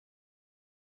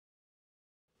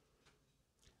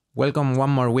Welcome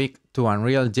one more week to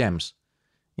Unreal Gems.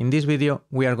 In this video,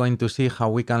 we are going to see how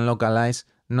we can localize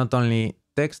not only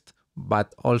text,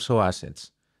 but also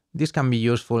assets. This can be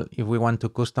useful if we want to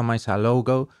customize a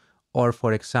logo or,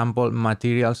 for example,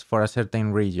 materials for a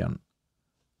certain region.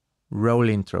 Roll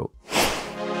intro.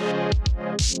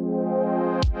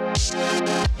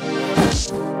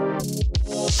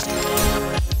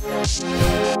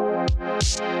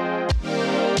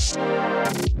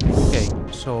 Okay,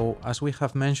 so as we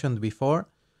have mentioned before,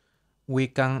 we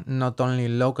can not only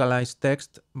localize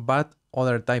text, but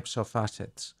other types of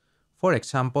assets. For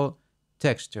example,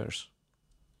 textures.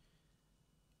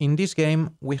 In this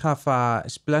game, we have a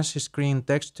splash screen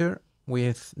texture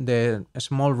with the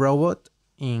small robot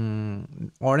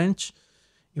in orange.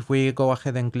 If we go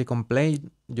ahead and click on play,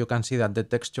 you can see that the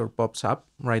texture pops up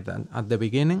right at the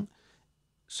beginning.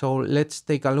 So let's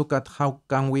take a look at how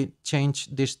can we change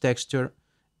this texture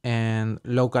and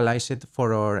localize it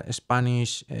for our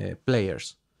Spanish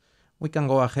players. We can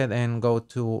go ahead and go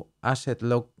to Asset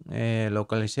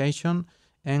Localization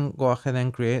and go ahead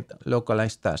and create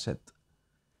Localized Asset.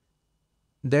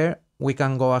 There we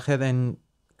can go ahead and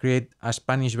create a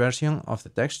Spanish version of the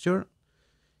texture.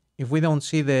 If we don't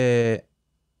see the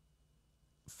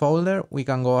folder, we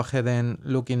can go ahead and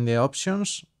look in the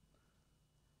options.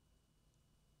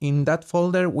 In that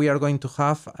folder, we are going to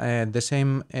have the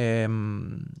same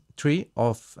tree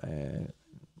of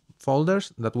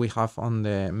folders that we have on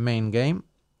the main game.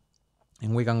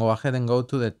 And we can go ahead and go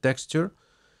to the texture.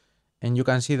 And you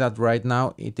can see that right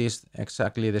now it is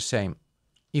exactly the same.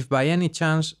 If by any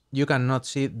chance you cannot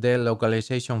see the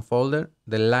localization folder,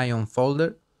 the lion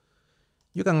folder,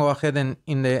 you can go ahead and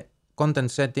in the content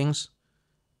settings,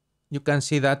 you can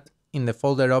see that in the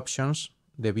folder options,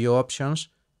 the view options,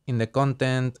 in the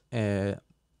content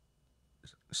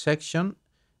section,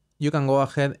 you can go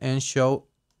ahead and show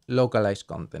localized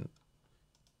content.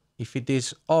 If it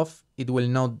is off, it will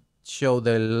not show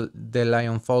the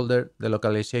lion folder, the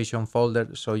localization folder,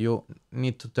 so you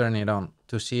need to turn it on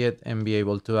to see it and be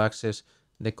able to access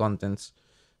the contents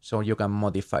so you can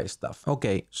modify stuff.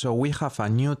 Okay, so we have a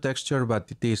new texture, but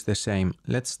it is the same.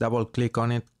 Let's double click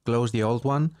on it, close the old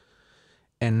one,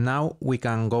 and now we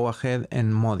can go ahead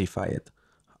and modify it.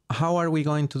 How are we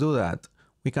going to do that?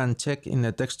 We can check in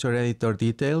the texture editor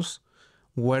details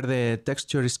where the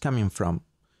texture is coming from.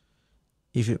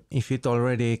 If it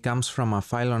already comes from a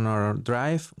file on our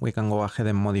drive, we can go ahead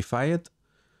and modify it.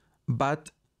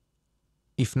 But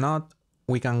if not,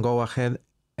 we can go ahead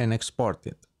and export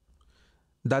it.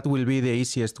 That will be the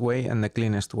easiest way and the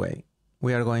cleanest way.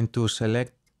 We are going to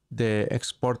select the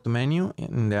export menu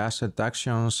in the Asset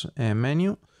Actions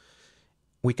menu.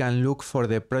 We can look for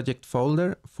the project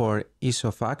folder for ease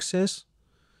of access.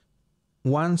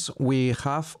 Once we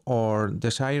have our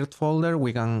desired folder,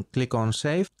 we can click on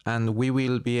Save and we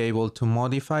will be able to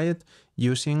modify it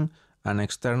using an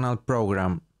external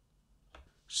program.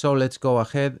 So let's go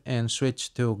ahead and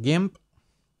switch to GIMP.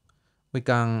 We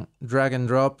can drag and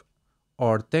drop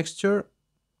our texture.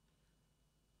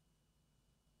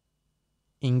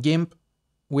 In GIMP,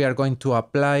 we are going to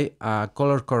apply a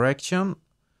color correction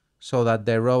so that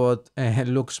the robot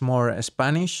looks more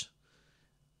Spanish.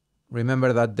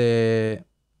 Remember that the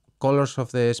colors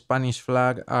of the Spanish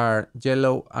flag are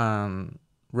yellow and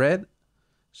red.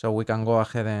 So we can go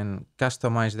ahead and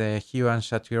customize the hue and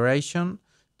saturation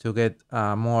to get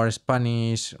a more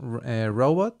Spanish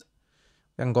robot.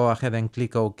 We can go ahead and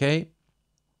click OK.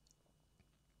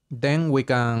 Then we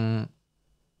can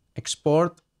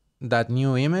export that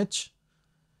new image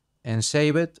and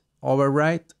save it,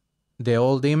 overwrite the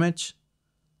old image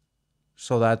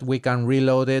so that we can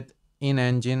reload it in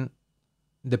engine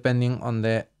depending on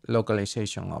the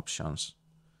localization options.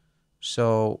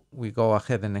 So we go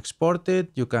ahead and export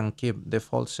it. You can keep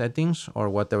default settings or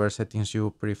whatever settings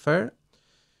you prefer.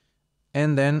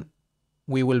 And then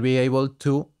we will be able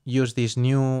to use this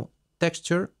new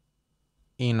texture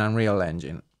in Unreal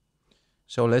Engine.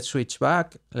 So let's switch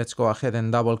back. Let's go ahead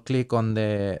and double click on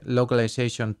the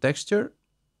localization texture.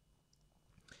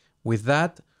 With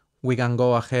that, we can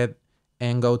go ahead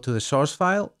and go to the source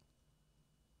file.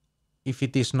 If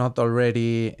it is not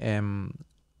already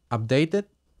updated,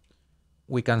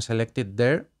 we can select it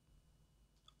there.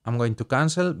 I'm going to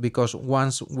cancel because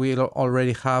once we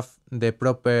already have the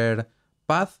proper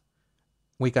path,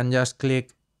 we can just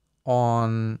click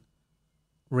on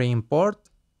re-import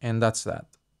and that's that.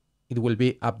 It will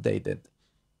be updated.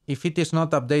 If it is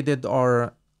not updated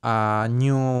or a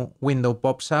new window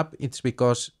pops up, it's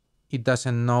because it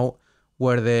doesn't know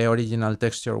where the original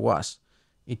texture was.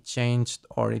 It changed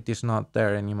or it is not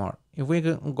there anymore. If we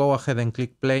go ahead and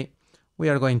click play, we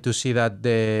are going to see that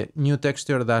the new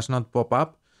texture does not pop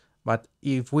up. But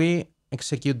if we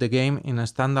execute the game in a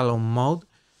standalone mode,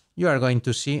 you are going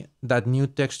to see that new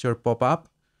texture pop up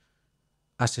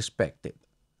as expected.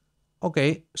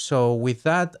 Okay, so with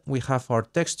that, we have our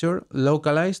texture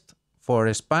localized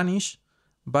for Spanish,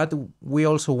 but we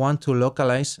also want to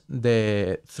localize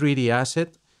the 3D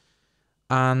asset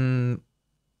and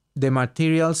the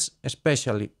materials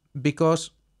especially,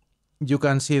 because you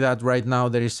can see that right now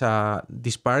there is a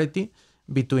disparity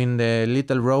between the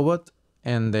little robot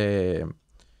and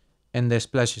the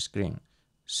splash screen.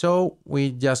 So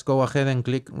we just go ahead and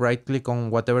right click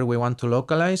on whatever we want to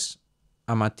localize,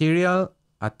 a material,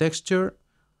 a texture.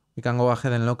 We can go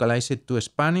ahead and localize it to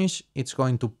Spanish. It's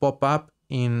going to pop up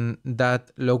in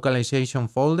that localization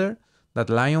folder, that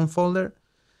Lion folder.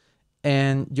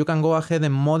 And you can go ahead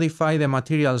and modify the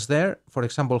materials there. For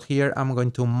example, here I'm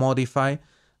going to modify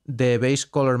the base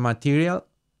color material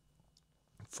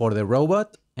for the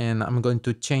robot, and I'm going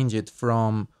to change it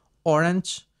from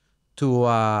orange to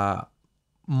a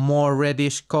more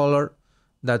reddish color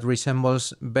that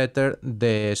resembles better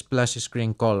the splash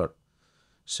screen color.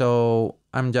 So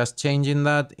I'm just changing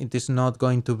that. It is not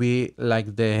going to be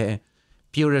like the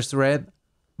purest red,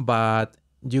 but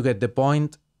you get the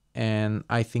point, and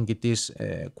I think it is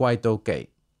quite okay.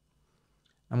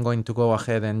 I'm going to go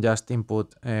ahead and just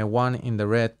input 1 in the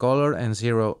red color and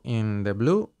 0 in the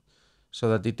blue, so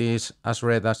that it is as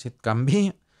red as it can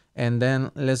be. And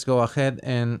then let's go ahead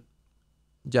and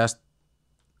just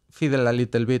fiddle a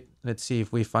little bit. Let's see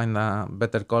if we find a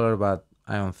better color, but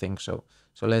I don't think so.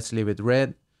 So let's leave it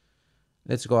red.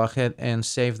 Let's go ahead and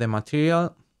save the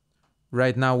material.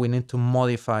 Right now we need to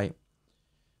modify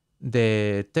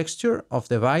the texture of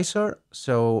the visor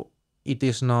so it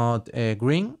is not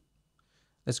green.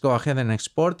 Let's go ahead and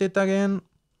export it again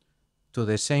to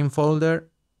the same folder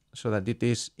so that it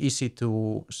is easy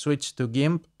to switch to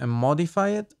GIMP and modify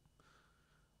it.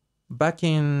 Back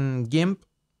in GIMP,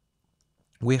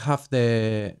 we have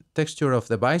the texture of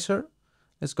the visor.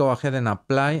 Let's go ahead and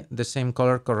apply the same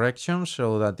color correction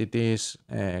so that it is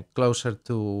closer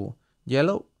to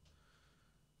yellow.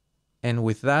 And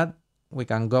with that, we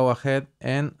can go ahead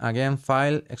and again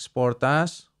file, export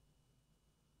as,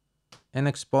 and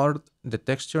export the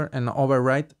texture and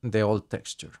overwrite the old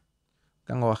texture.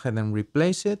 We can go ahead and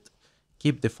replace it,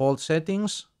 keep default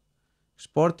settings,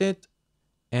 export it,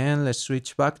 and let's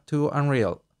switch back to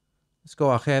Unreal. Let's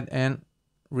go ahead and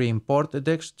re-import the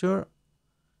texture.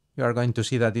 You are going to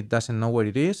see that it doesn't know where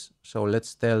it is, so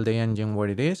let's tell the engine where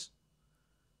it is.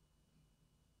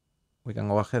 We can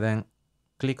go ahead and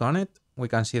click on it. We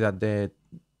can see that the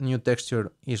new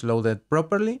texture is loaded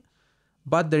properly,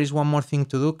 but there is one more thing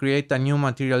to do: create a new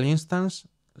material instance,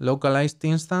 localized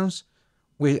instance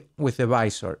with a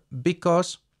visor,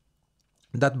 because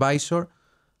that visor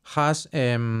has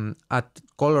a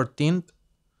color tint,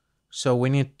 so we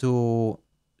need to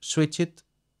switch it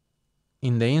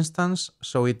in the instance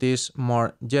so it is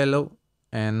more yellow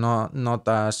and not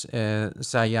as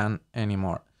cyan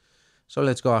anymore. So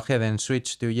let's go ahead and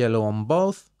switch to yellow on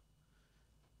both.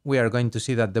 We are going to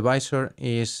see that the visor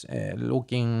is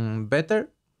looking better.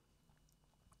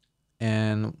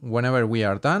 And whenever we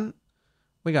are done,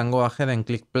 we can go ahead and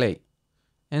click play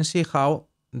and see how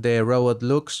the robot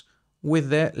looks with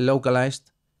the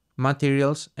localized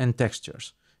materials and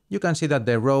textures. You can see that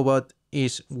the robot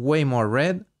is way more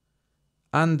red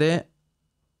and the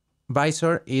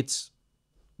visor is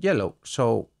yellow.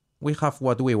 So we have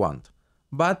what we want.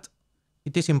 But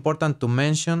it is important to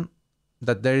mention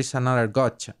that there is another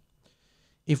gotcha.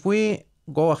 If we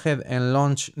go ahead and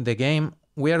launch the game,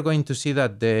 we are going to see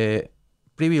that the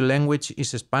preview language is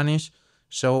Spanish,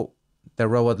 so the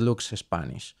robot looks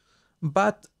Spanish.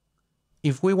 But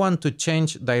if we want to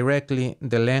change directly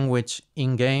the language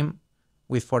in-game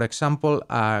with, for example,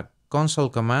 a console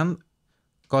command,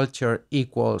 culture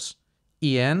equals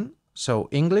EN, so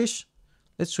English,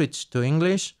 let's switch to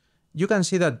English. You can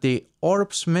see that the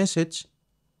orbs message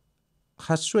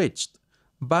has switched,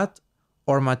 but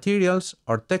our materials,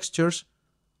 our textures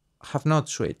have not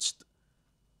switched.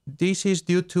 This is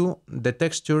due to the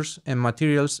textures and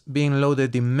materials being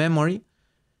loaded in memory,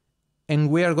 and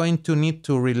we are going to need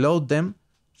to reload them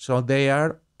so they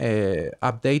are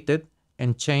updated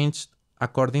and changed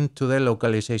according to the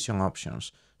localization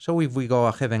options. So if we go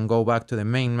ahead and go back to the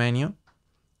main menu,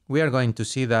 we are going to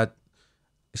see that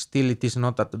still it is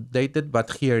not updated,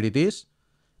 but here it is.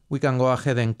 We can go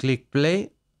ahead and click play,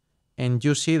 and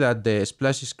you see that the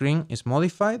splash screen is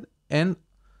modified and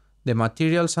the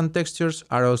materials and textures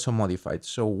are also modified.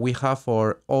 So we have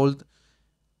our old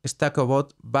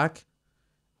Stackobot back,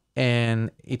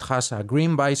 and it has a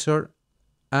green visor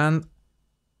and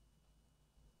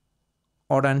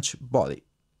orange body.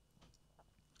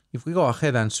 If we go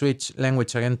ahead and switch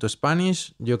language again to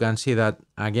Spanish, you can see that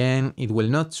again it will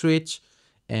not switch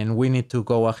and we need to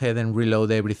go ahead and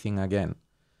reload everything again.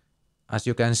 As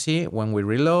you can see, when we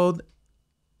reload,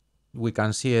 we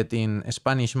can see it in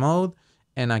Spanish mode,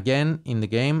 and again in the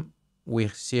game we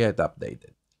see it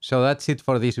updated. So that's it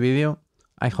for this video.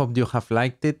 I hope you have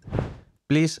liked it.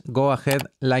 Please go ahead,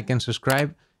 like and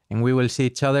subscribe, and we will see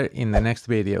each other in the next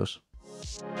videos.